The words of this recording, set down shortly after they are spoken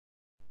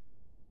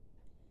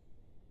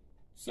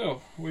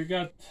So we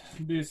got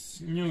this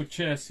new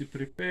chassis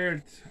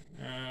prepared,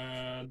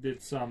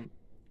 did some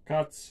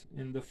cuts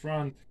in the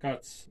front,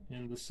 cuts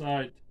in the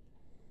side,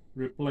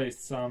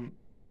 replaced some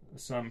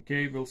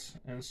cables,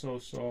 and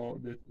so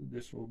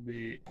this will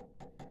be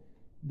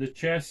the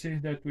chassis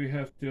that we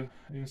have to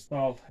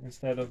install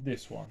instead of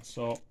this one.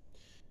 So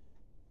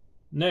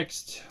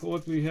next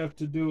what we have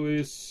to do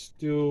is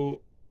to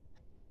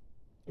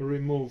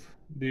remove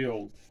the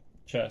old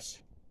chassis,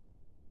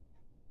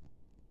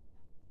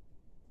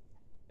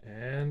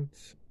 and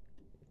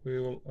we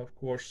will of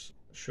course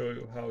show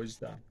you how it's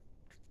done.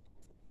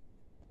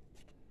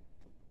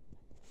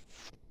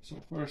 So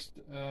first,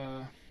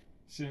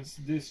 since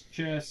this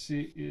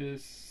chassis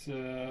is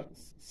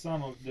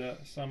some of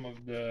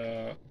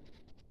the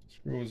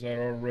screws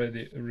are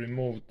already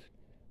removed,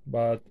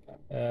 but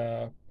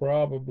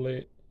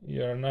probably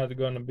you're not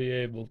going to be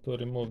able to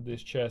remove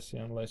this chassis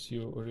unless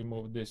you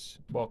remove this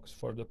box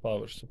for the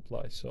power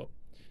supply. So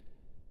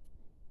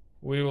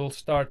we will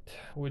start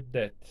with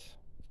that.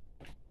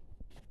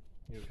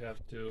 You have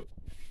to,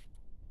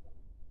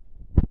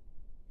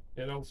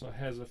 it also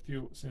has a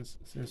few,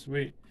 since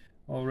we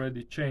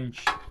already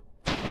changed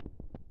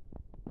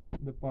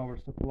the power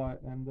supply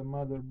and the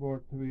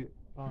motherboard, we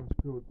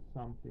unscrewed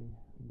something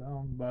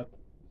down, but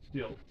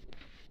still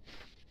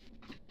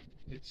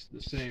it's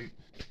the same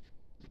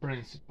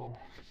principle.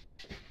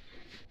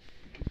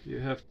 You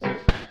have to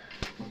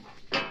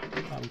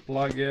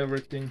unplug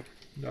everything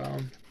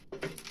down.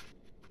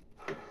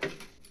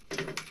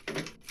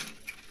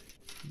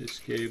 This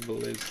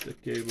cable is the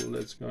cable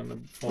that's gonna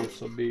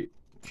also be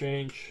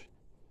changed.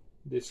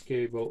 This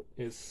cable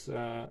is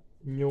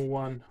new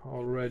one,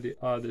 already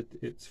added.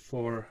 It's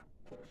for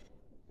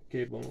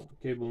cable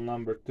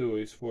number 2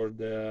 is for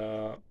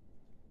the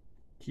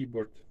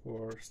keyboard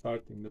for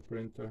starting the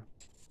printer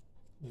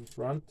in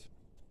front.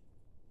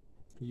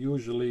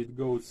 Usually it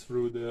goes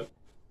through the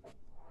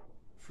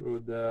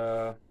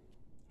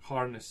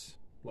harness,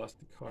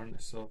 plastic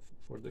harness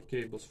for the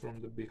cables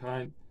from the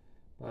behind,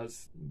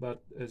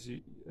 but as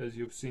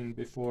you've seen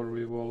before,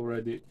 we've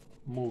already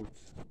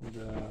moved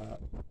the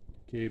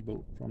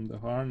cable from the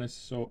harness,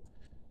 so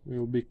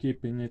we'll be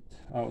keeping it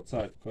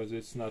outside because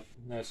it's not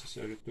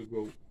necessary to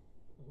go.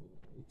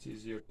 It's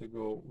easier to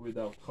go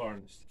without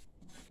harness.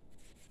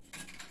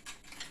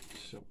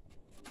 So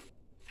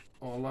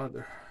all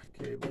other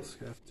cables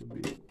have to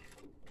be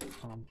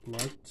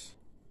unplugged.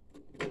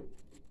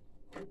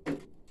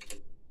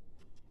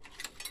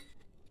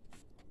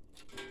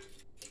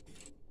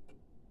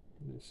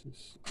 This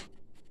is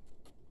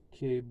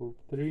cable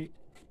 3,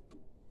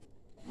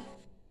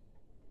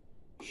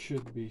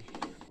 should be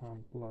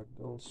unplugged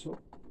also.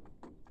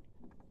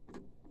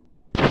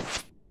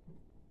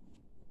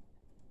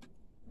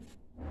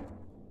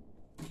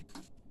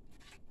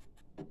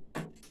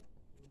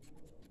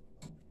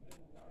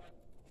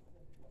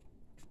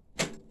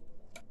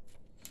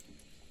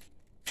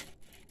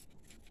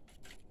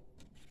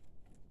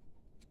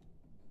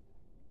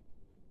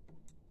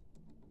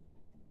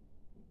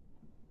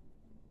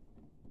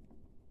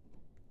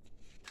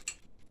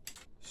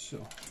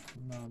 So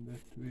now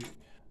that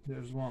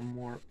there's one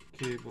more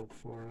cable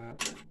for a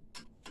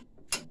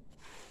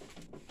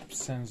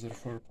sensor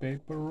for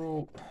paper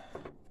roll.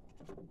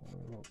 I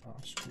will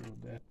unscrew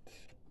that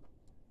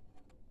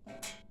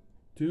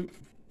too.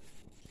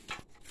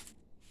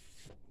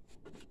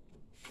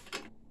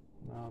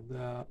 Now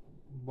the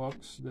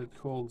box that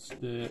holds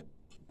the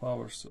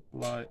power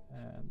supply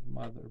and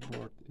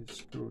motherboard is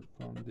screwed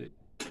from the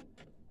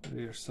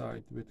rear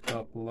side with a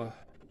couple of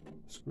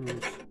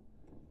screws.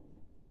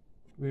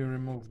 We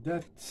remove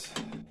that.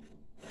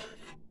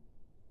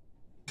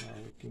 Now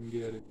we can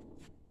get it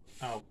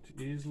out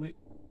easily.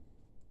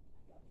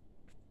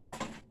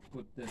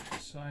 Put that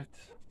aside.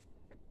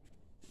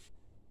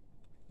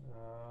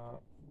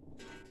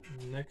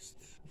 Next,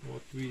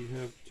 what we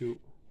have to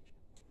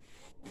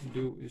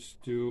do is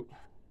to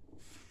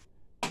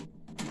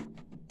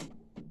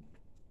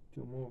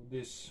move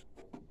this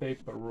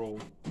paper roll.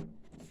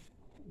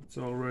 It's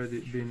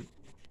already been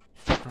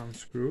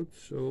unscrewed,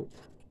 so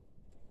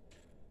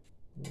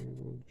we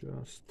will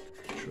just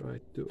try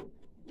to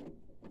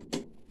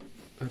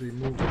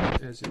remove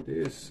it as it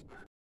is.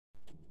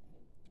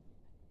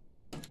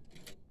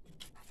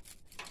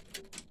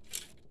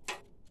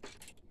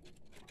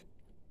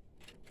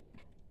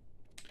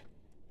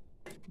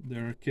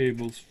 There are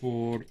cables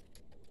for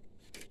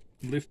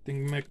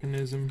lifting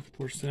mechanism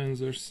for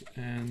sensors,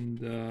 and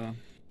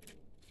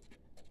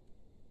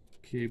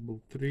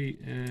cable 3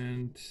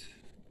 and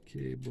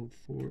cable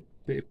 4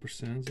 paper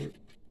sensor.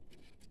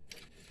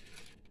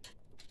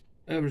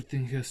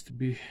 Everything has to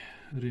be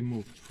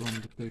removed from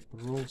the paper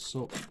roll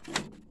so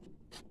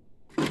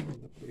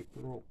the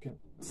paper roll can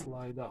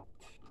slide out.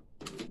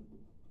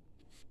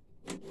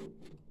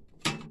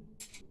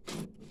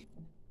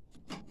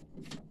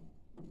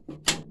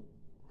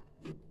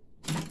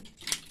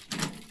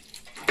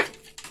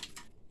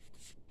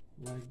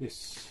 Like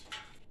this.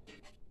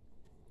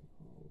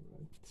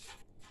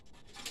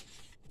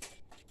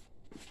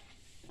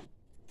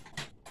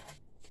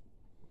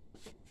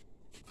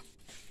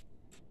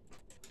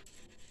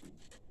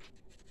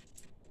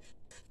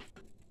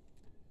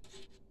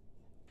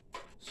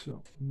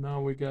 So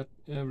now we got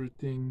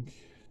everything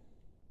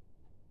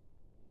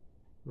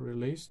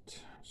released,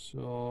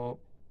 so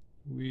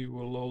we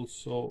will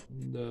also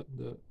the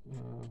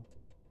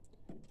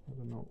I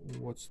don't know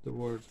what's the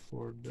word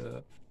for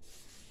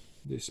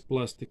these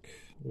plastic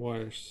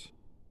wires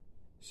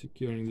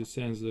securing the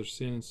sensors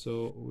in,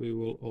 so we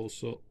will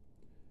also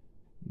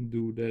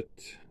do that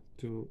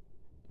to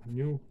a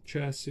new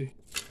chassis.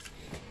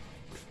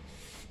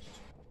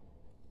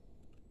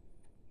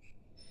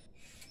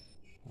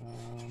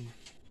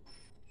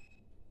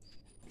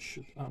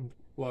 Should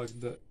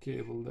unplug the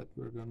cable that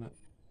we're gonna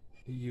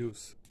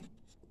use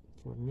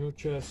for new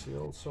chassis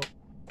also.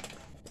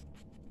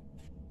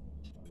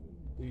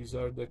 These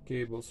are the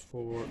cables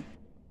for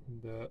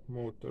the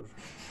motor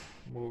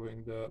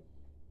moving the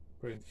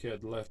print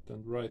head left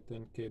and right,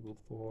 and cable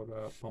for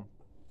pump.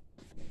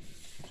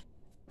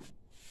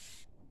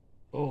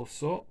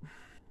 Also,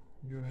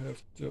 you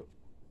have to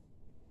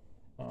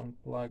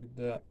unplug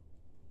the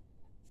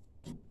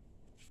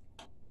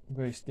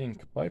waste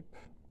ink pipe,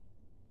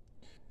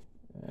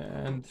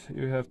 and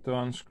you have to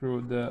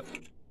unscrew the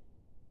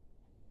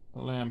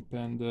lamp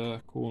and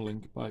the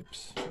cooling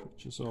pipes,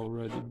 which has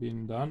already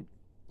been done.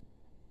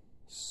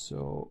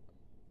 So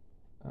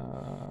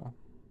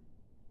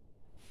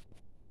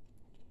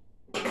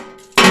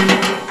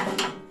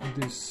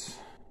this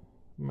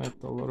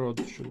metal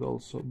rod should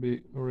also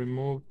be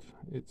removed.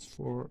 It's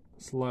for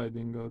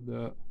sliding of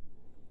the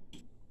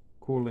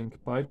cooling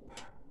pipe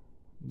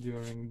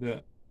during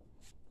the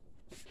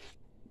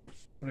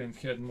print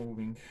head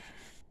moving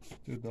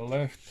to the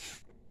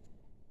left.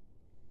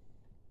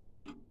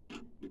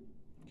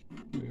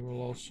 We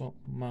will also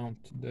mount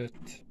that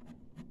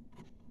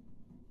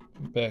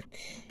back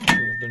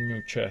to the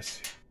new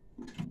chassis.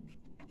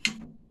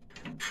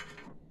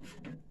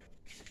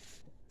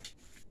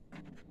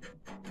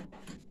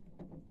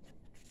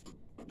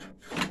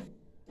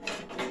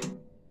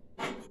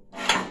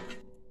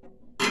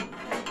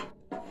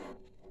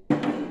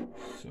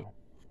 So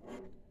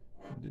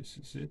this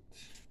is it.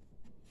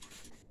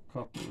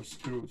 Couple of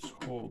screws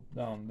hold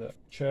down the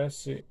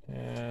chassis,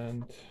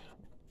 and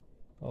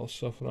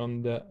also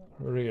from the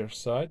rear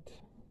side,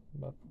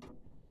 but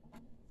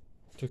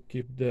to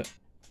keep the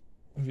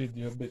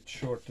video a bit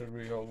shorter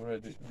we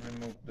already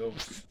removed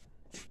those,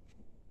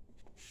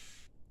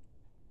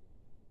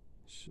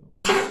 so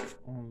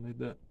only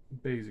the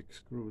basic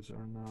screws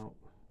are now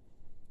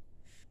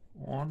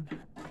on.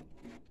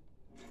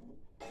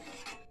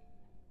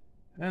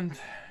 And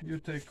you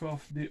take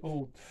off the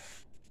old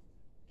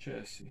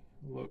chassis.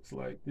 Looks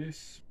like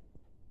this.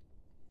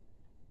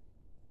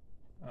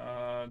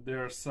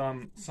 There are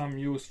some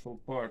useful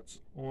parts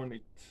on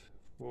it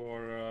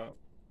for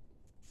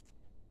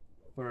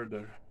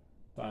further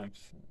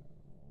times.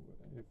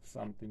 If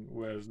something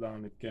wears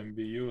down, it can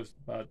be used,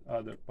 but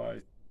other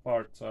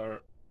parts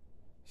are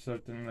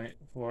certainly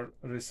for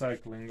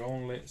recycling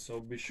only, so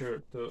be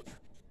sure to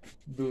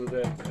do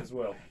that as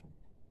well.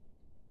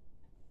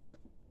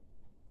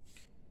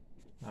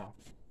 Now,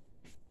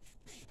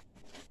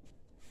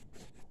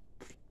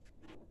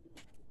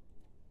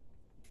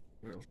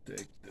 we'll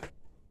take the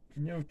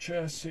new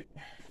chassis,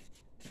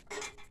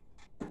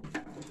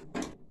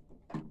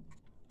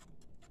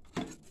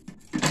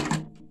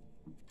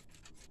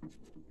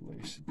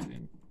 place it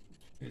in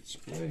its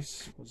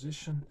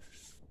position.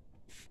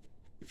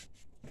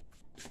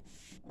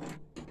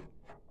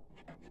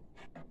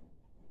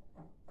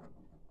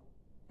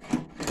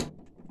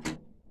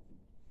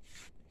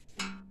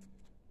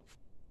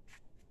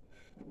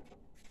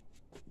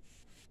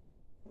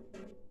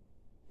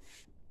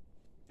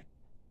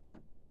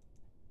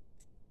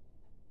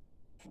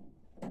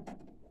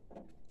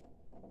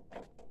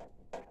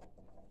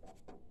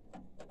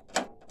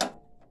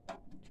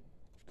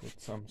 Put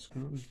some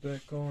screws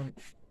back on.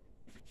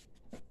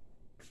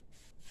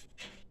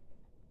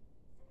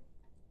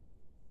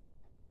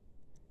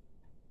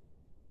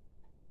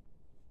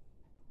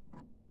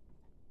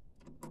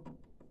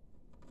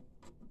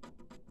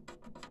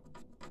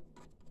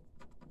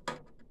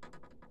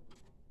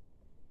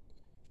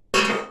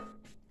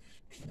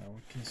 Now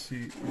we can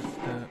see if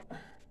the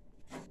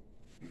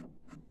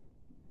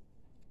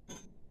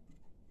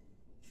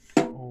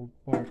old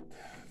part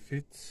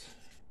fits.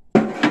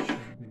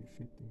 Should be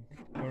fitting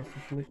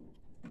perfectly.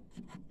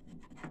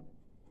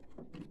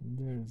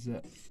 There's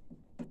a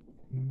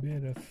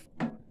bit of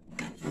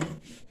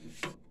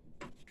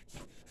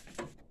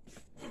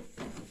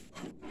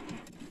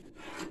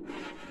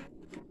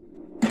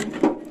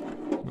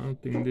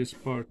mounting this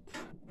part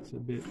is a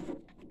bit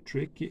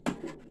tricky,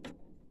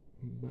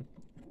 but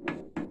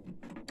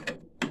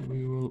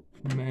we will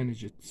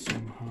manage it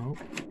somehow.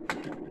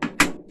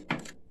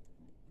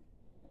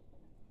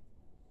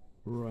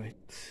 Right.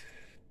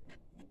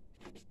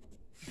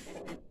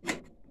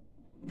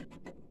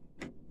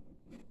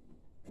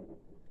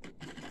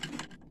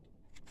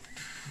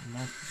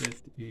 Not that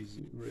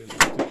easy really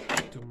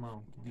to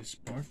mount this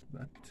part,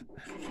 but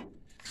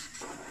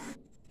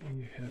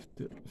you have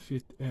to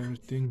fit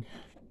everything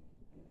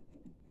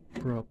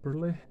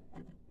properly.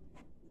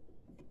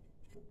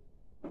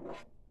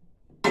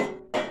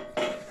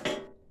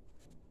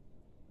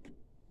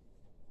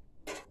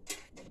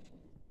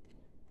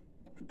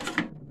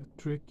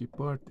 tricky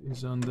part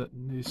is on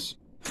this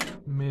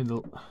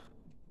middle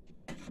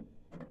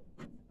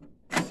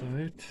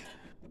side,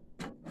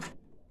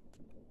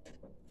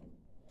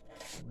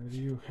 where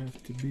you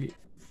have to be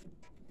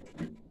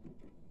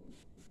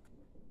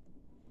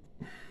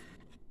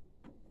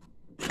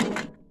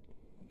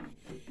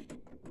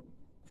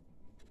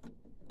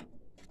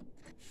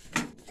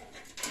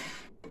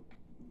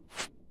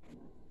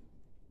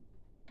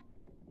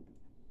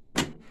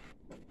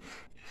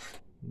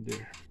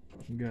there.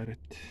 Got it.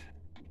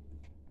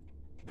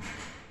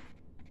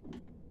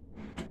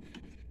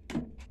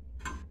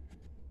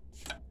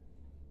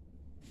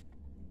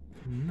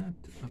 Not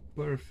a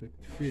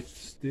perfect fit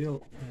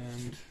still,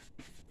 and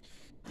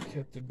you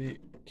have to be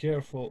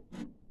careful.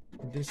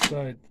 This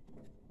side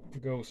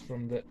goes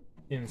from the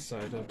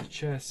inside of the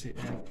chassis,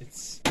 and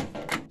it's,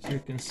 as you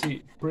can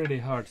see, pretty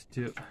hard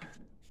to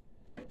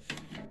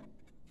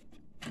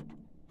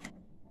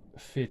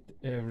fit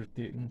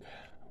everything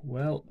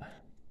well.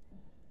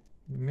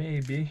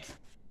 Maybe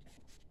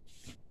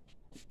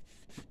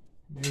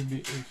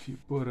if you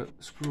put a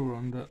screw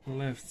on the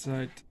left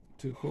side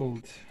to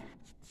hold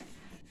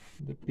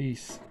the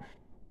piece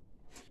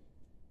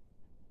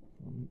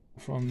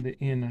from the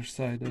inner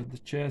side of the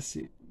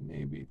chassis,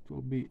 maybe it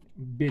will be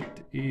a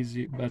bit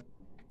easy, but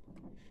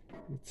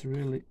it's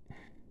really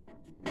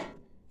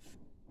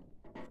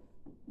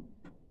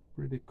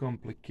pretty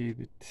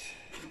complicated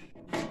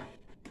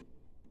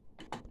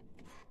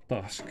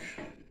task.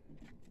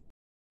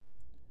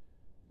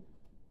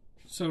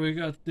 So we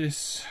got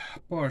this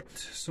part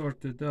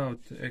sorted out.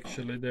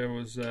 Actually, there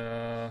was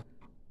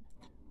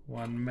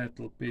one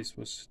metal piece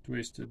was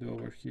twisted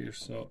over here,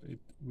 so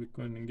we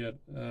couldn't get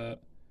a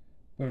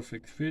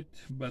perfect fit,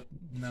 but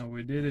now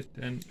we did it,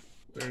 and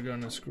we're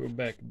gonna screw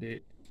back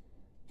the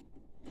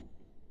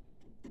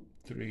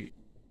 3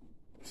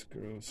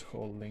 screws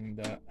holding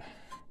the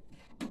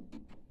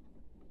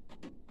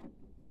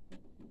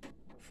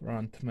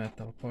front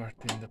metal part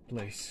into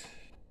place.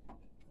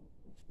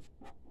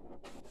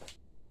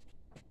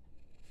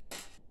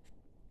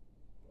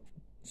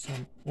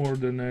 Some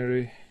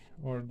ordinary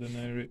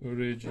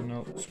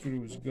original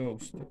screws go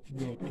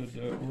to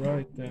the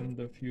right, and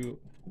a few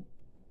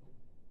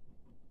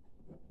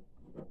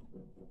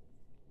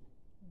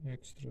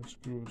extra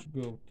screws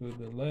go to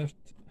the left.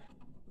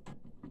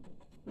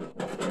 We'll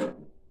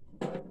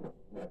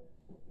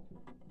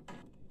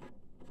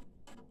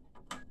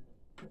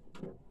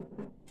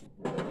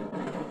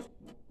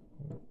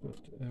put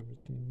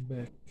everything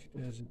back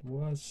as it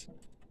was.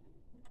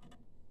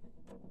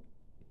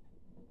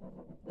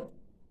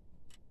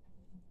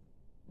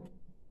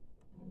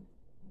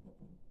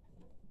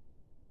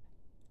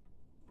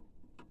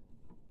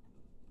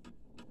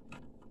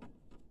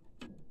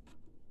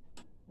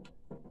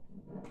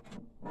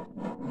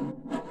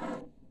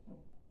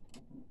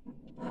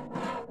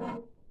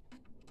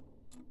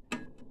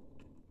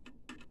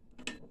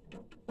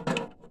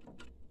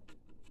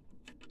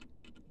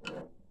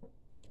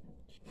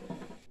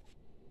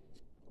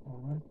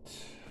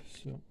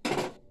 So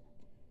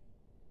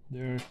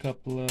there are a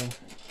couple of,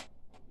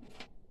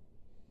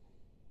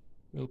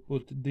 we'll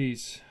put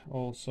these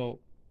also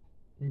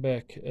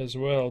back as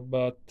well,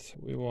 but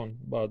we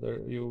won't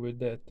bother you with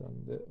that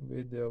on the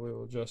video. We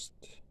will just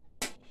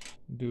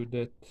do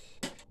that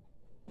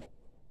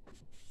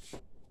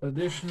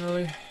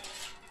additionally.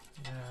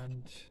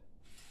 And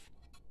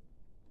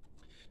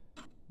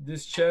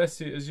this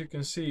chassis, as you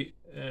can see,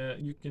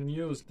 you can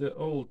use the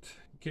old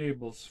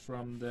cables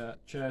from the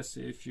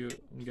chassis if you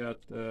got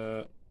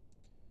a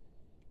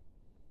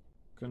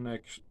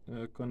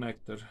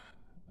connector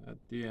at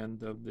the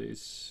end of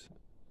this,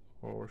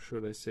 or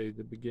should I say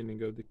the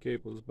beginning of the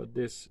cables, but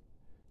this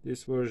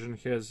version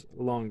has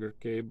longer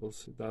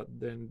cables that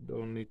then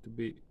don't need to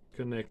be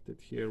connected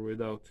here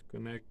without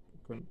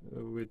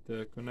with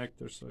the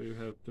connector, so you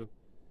have to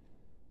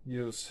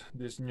use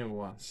these new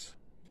ones.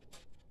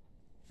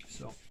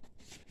 So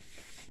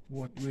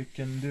what we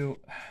can do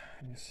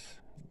is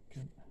we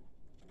can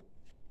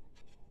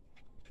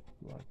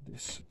plug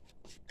this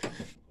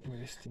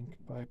wasting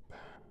pipe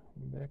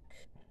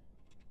back,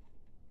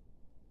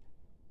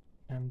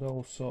 and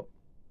also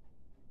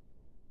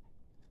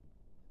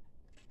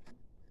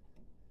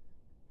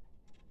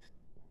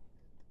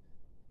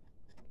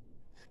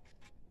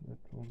that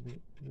will be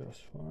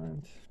just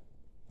fine.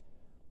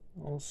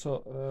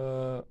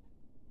 Also,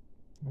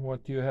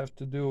 what you have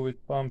to do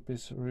with pump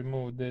is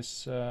remove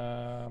this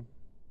how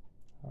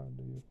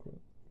do you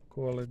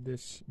call it,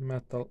 this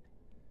metal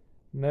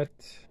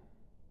net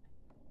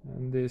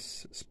and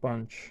this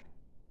sponge.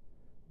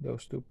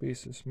 Those two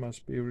pieces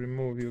must be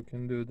removed. You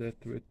can do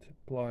that with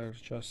pliers.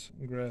 Just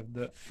grab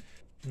the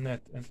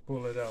net and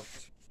pull it out.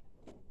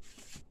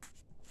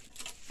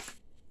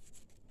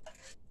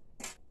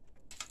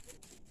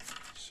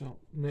 So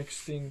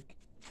next thing,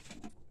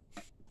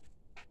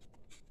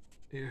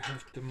 you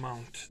have to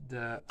mount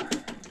the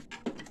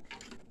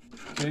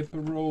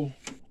paper roll,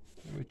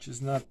 which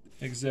is not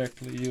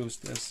exactly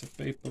used as a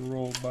paper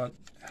roll, but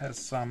has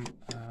some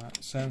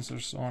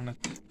sensors on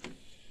it,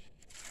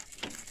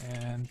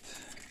 and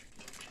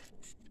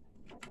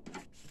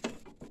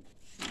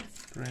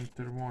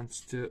printer wants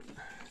to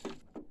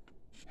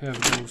have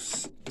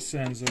those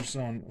sensors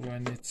on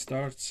when it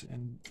starts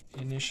and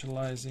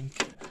initializing.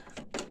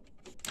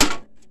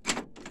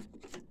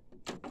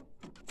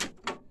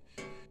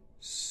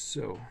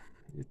 So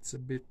it's a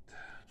bit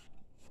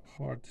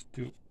hard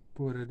to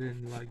put it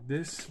in like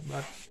this,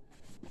 but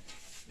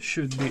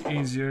should be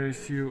easier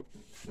if you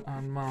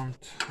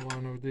unmount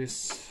one of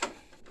these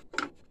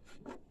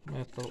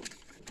metal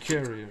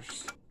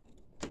carriers.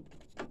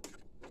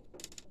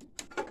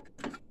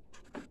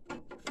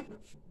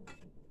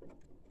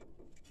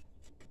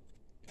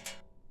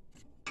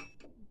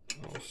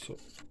 Also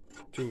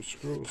 2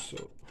 screws,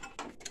 so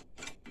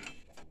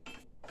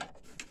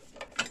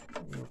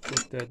we'll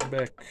put that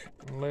back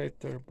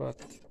later, but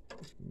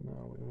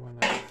now we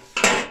want to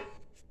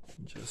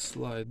just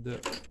slide the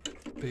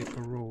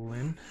paper roll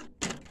in.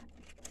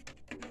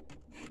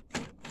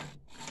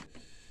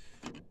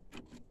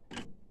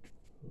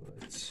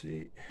 Let's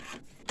see.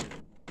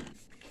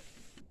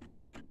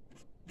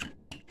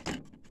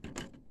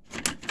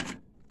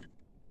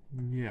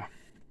 Yeah,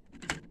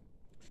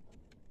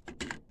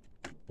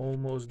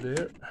 almost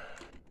there.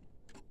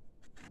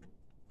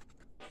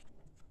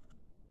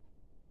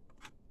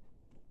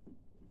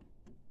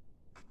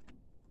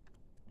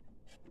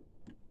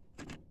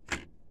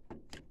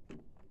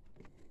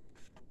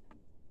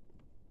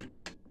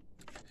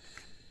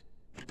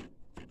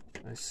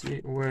 I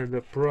see where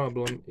the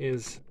problem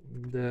is.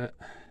 The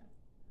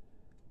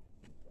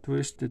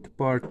twisted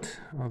part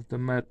of the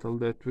metal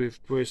that we've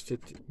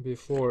twisted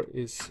before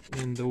is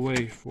in the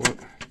way for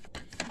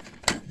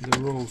the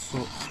roll,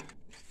 so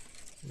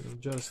we'll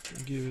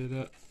just give it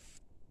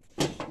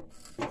a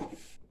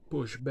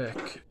push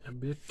back a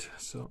bit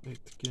so it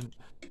can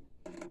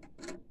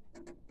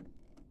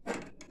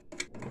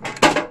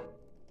I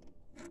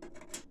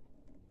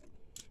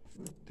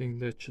think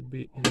that should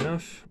be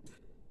enough.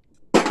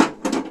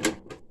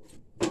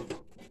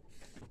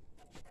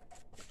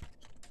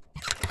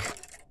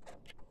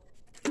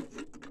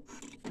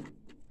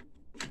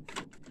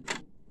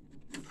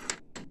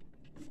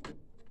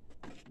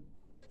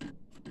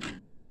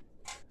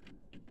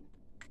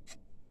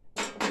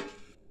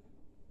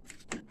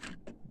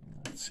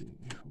 Let's see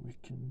if we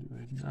can do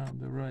it now.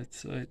 The right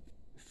side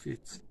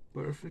fits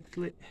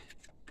perfectly.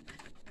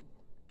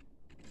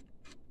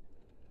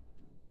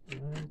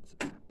 Right.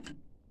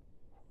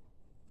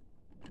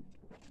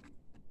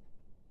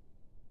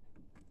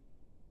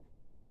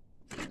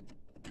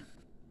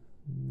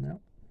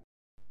 No.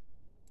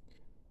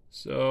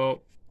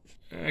 So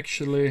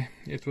actually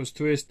it was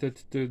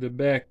twisted to the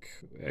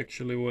back.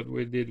 Actually what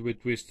we did, we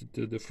twisted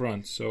to the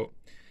front, so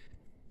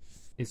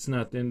it's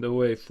not in the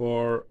way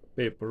for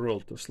paper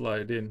roll to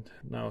slide in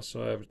now,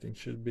 so everything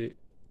should be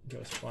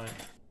just fine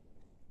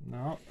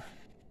now.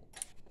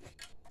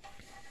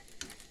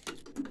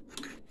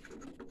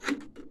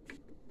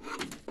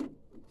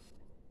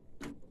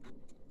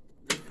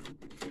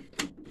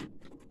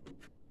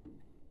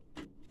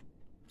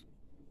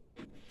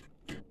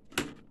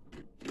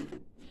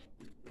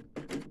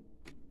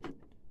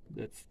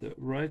 That's the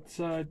right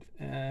side,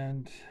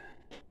 and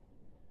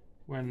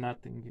when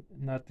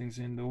nothing's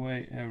in the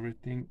way,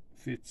 everything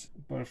fits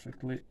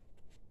perfectly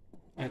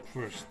at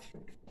first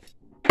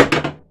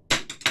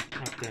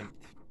attempt.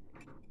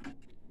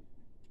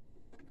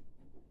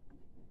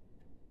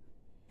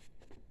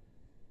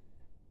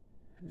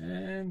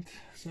 And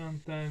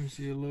sometimes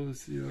you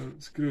lose your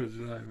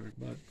screwdriver,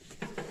 but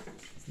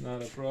it's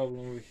not a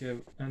problem, we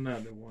have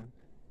another one.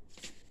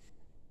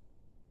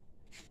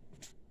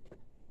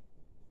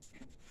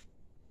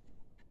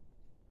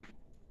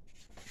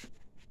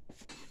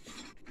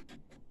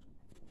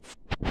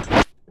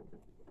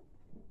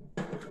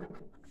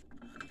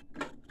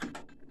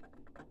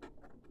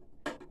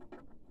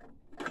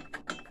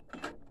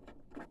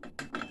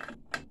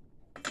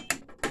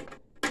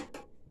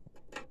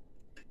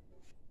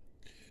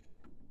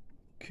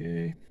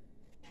 Okay.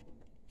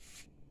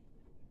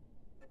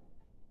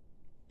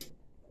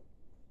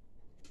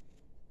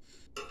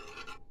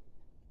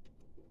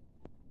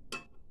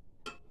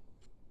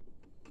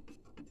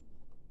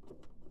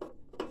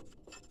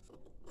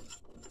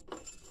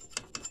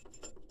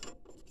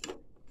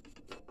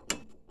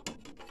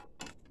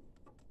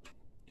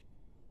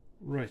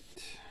 Right,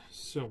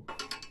 so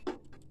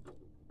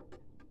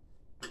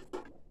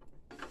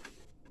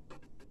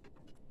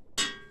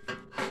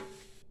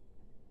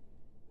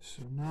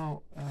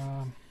now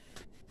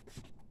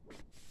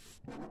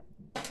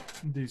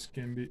this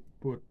can be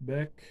put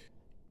back.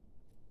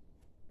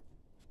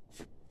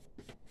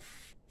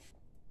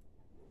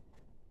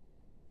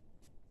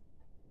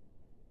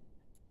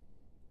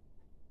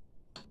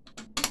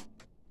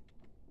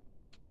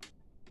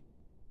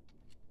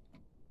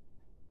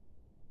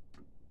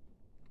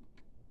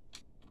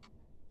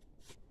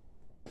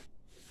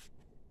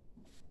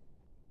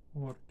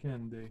 Or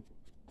can they?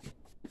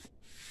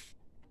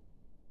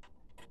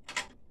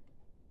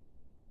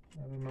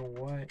 I don't know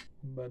why,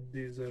 but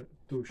these are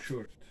too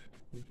short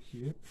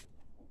here.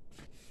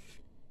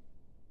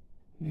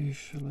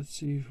 Let's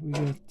see if we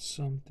got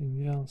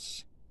something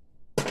else.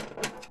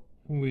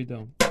 we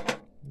don't.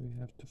 We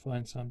have to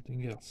find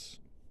something else.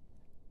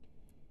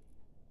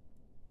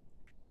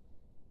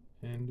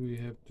 And we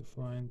have to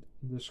find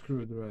the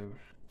screwdriver.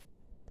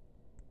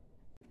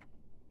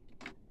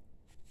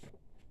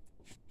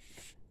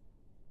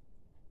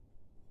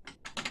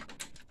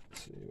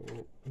 So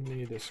you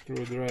need a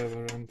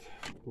screwdriver and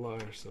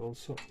pliers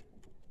also.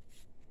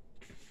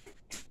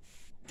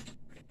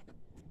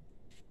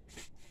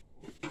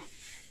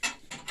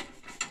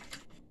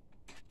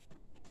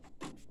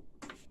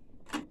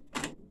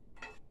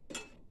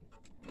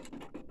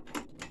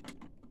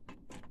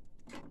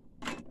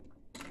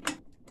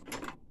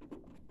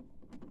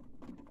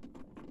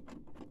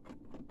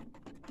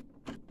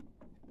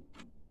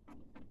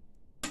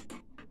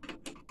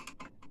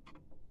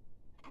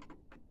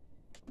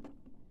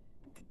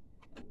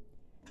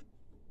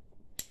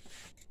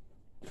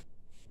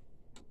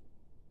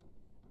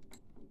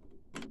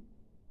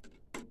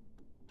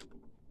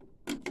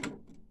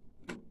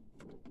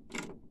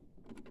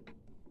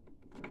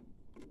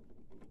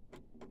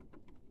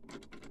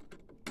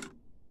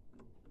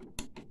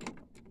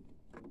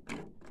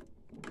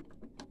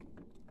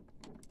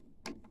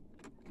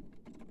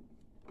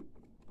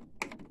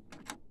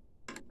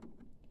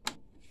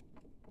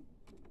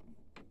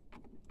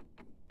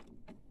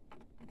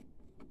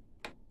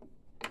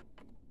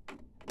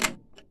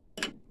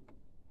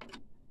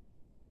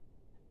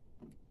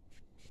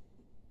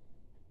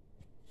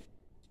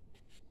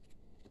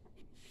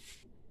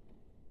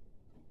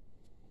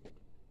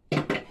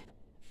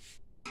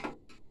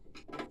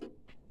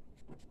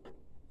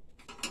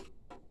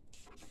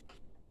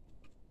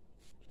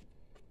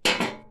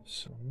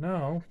 So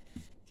now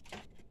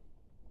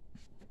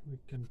we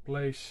can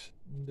place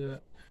the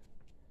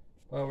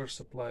power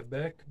supply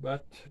back,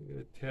 but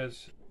it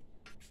has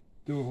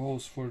two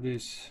holes for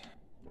this.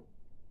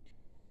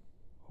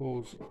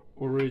 Holes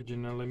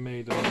originally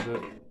made on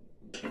the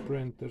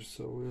printer,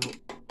 so we'll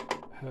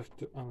have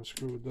to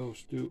unscrew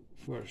those two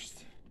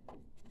first.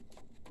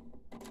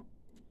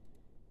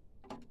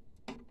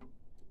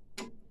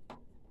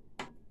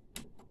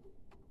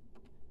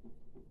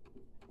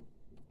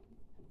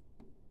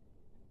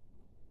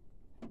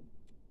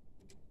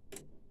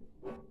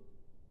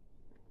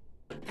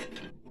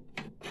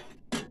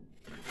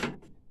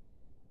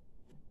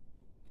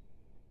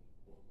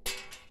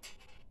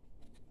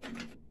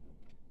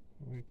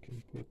 We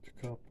can put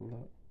a couple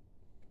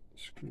of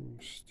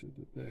screws to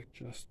the back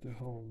just to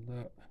hold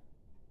the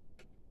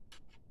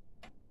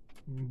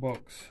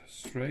box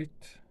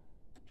straight.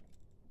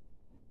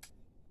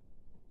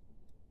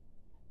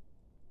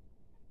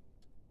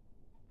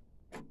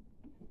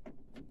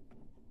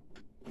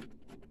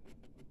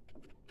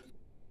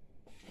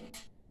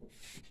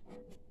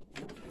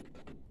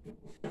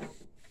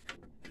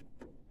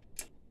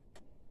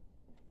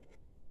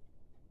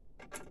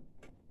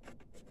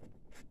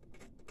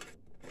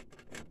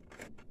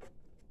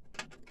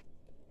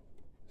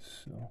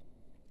 So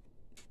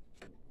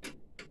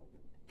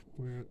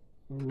we'll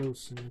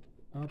loosen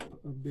it up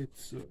a bit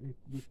so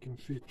we can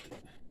fit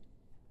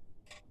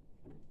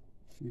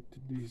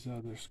these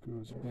other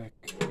screws back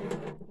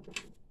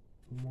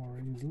more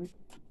easily.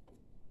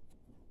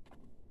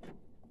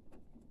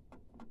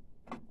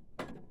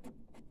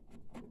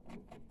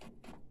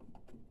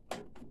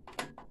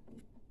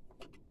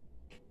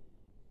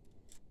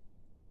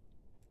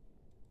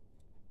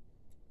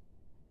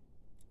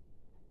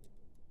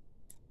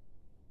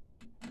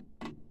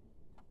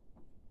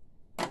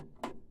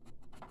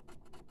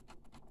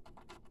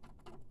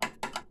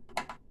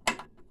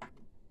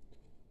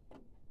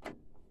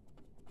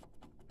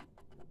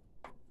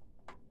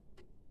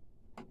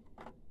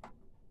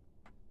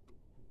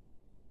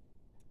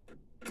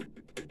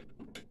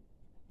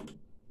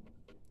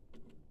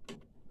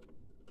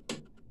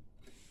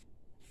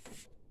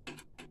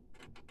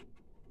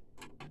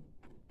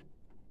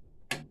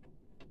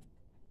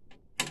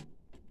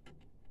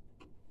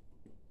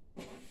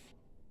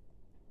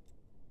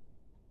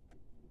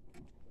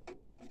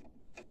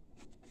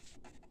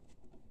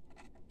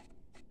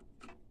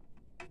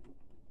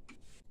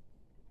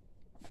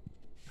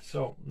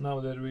 So now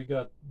that we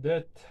got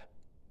that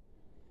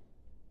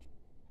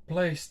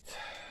placed,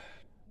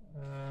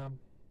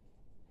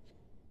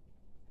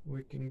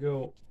 we can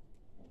go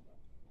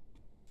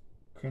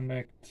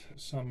connect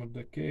some of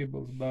the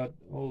cables, but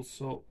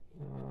also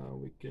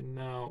we can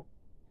now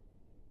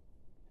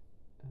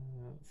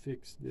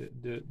fix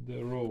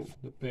the roll,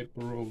 the paper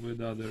roll,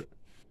 with other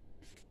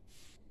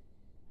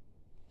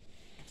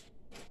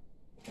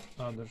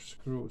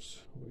screws,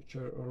 which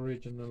are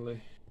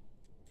originally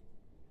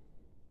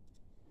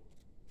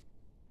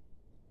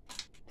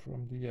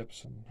from the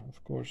Epson.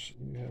 Of course,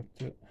 you have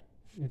to.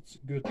 It's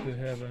good to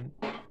have a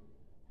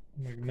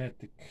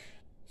magnetic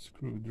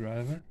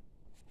screwdriver.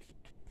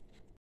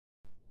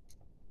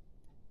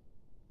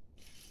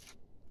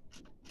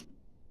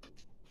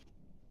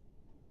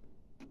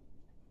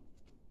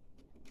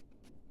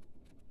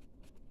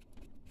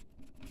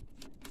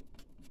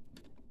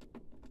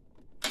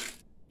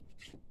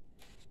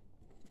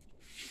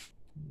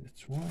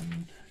 That's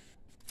one,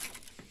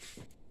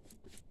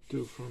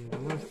 two from the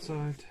left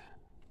side.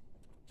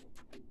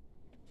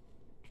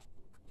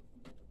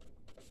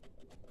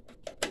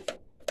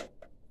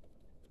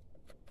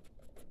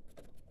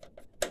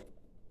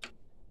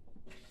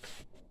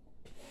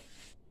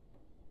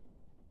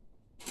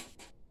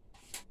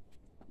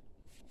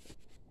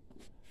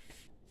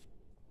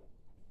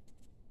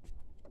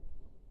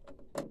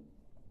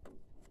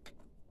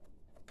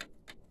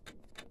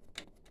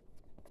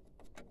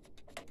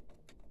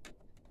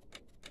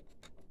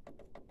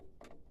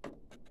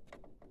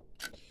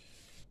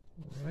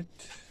 Right,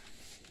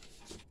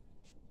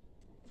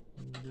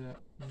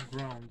 the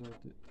ground of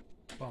the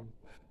pump.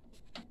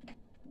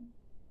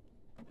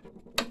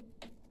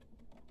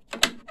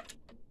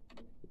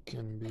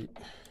 Can be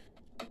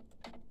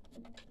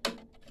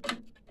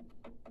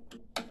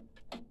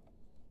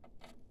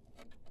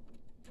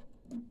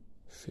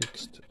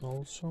fixed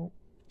also.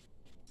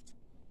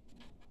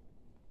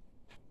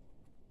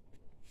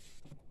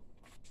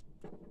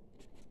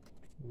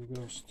 It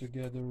goes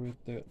together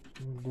with the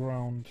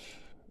ground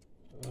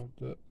of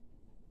the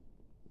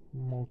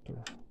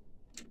motor,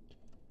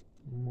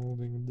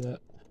 moving the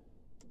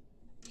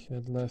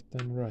head left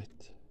and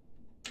right.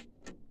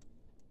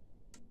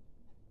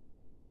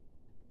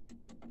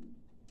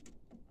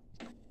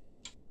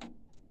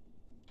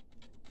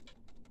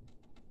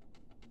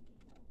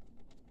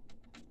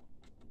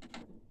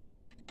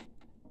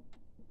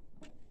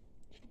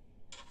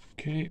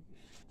 Okay,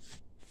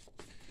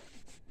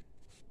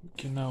 we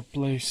can now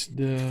place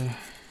the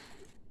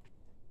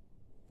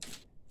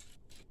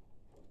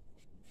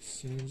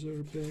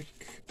sensor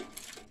back.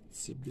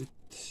 It's a bit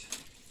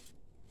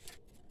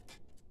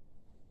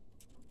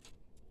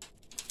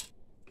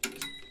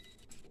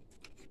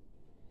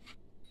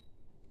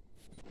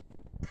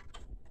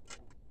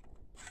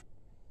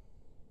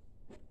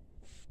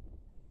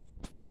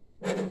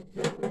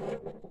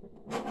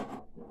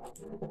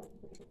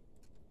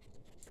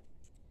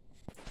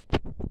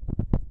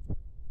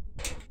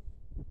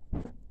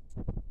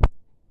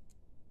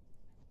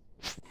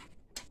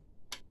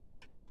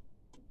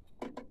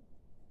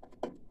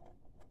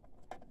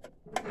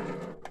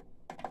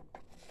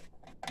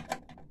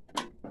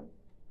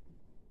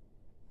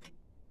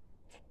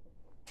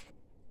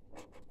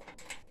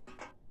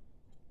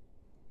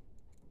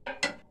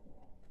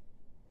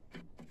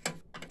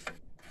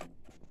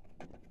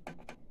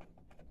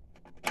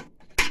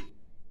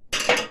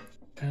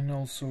and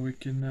also we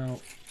can now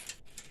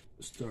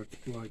start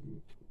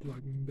plugging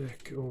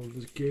back all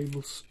the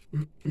cables.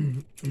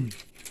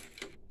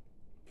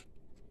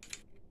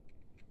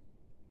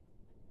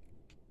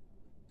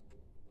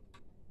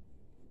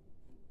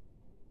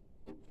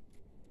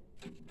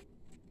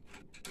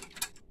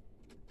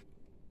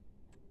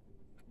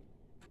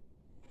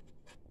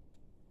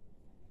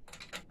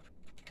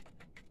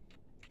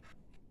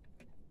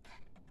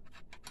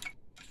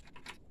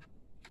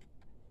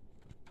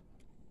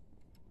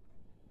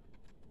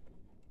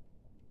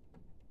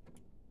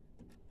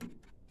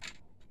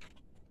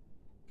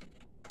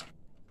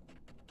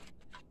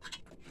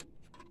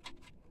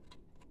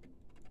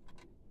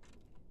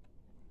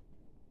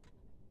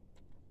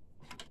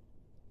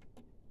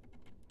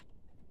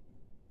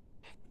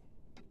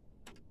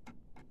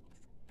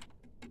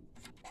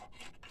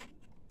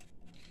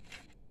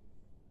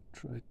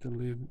 Try to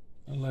leave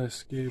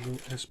less cable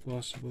as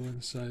possible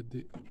inside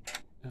the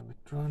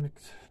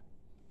electronics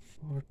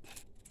part.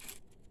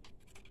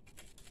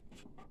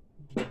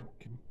 We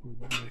can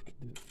put back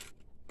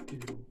the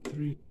cable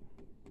 3.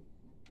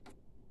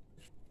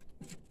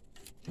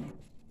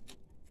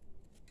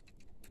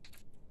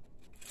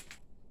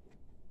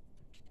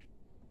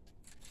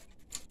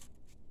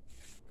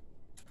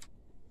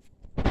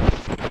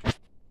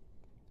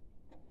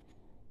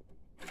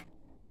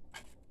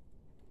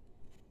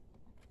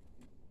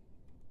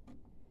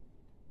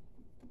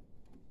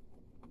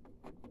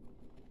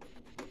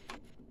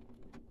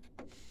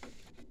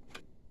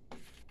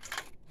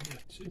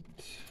 That's it.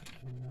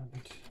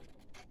 And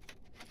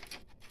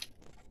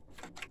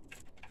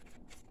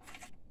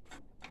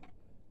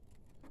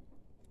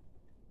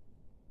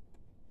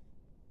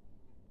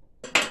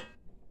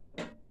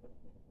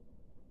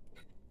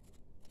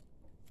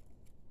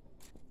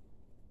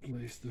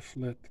place the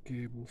flat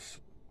cables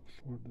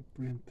for the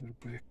printer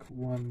back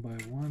one by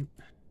one.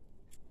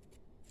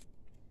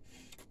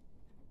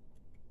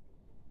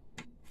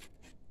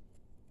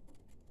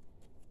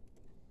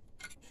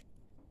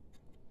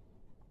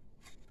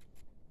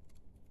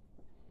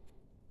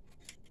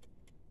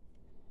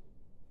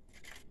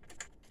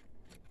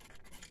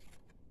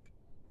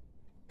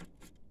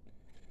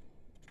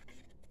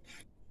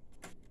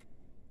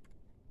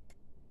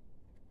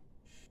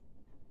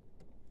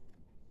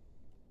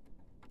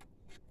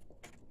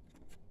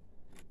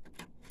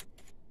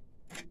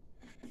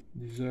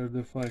 These are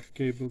the 5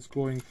 cables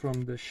going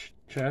from the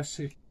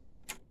chassis.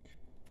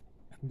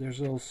 There's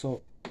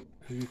also,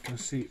 as you can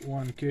see,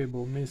 one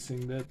cable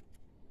missing that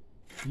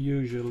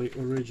usually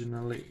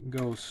originally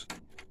goes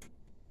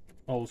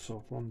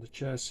also from the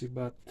chassis,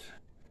 but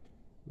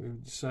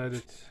we've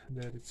decided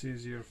that it's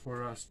easier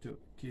for us to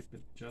keep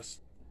it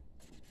just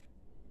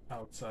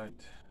outside,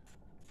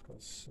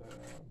 because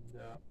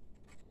the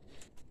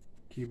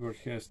keyboard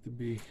has to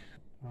be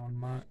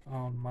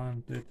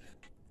mounted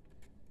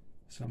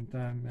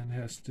sometime and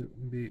has to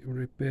be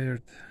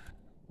repaired.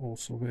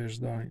 Also wears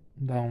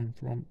down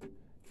from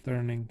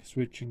turning,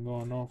 switching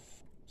on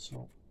off,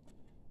 so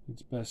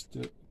it's best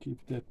to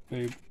keep that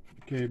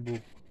cable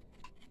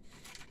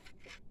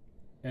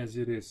as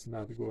it is,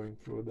 not going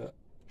through the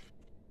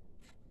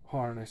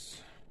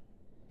harness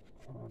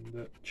on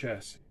the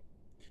chassis.